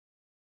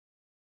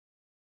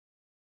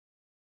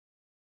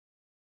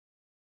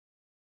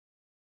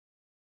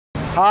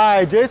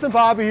Hi, Jasen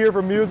Pape here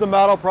from Bce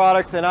Metal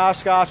Products in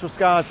Oshkosh,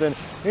 Wisconsin,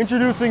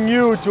 introducing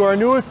you to our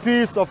newest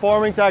piece of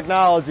forming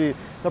technology,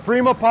 the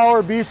Prima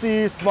Power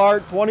BCE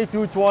Smart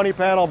 2220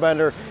 panel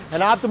bender,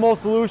 an optimal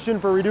solution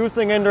for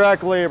reducing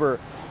indirect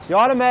labor. The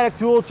automatic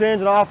tool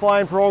change and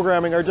offline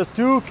programming are just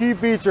two key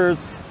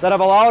features that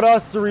have allowed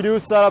us to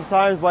reduce setup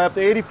times by up to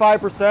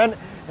 85%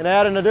 and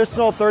add an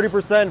additional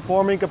 30% in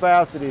forming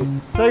capacity.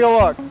 Take a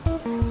look.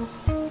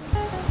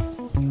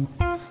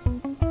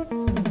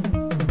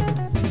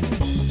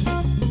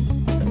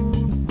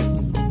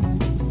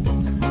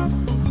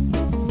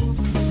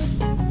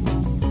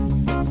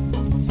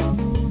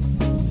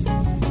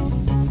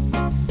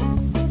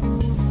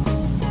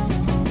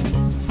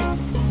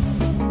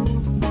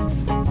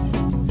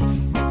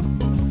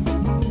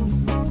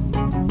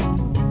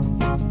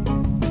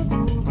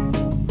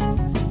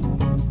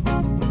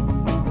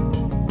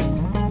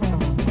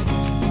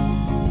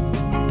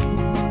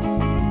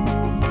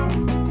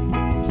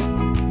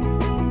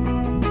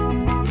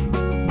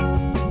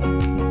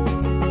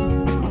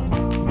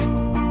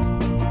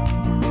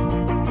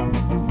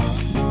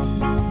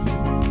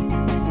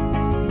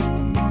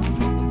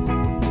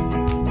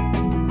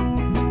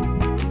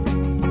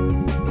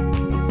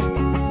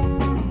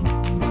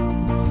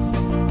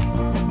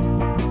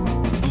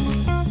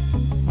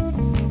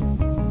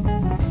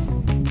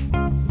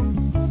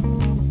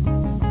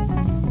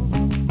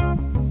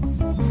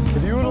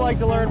 If you'd like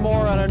to learn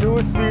more on our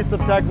newest piece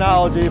of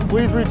technology,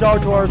 please reach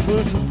out to our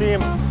solutions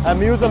team at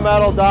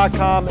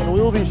bce2200.com and we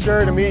will be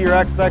sure to meet your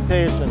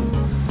expectations.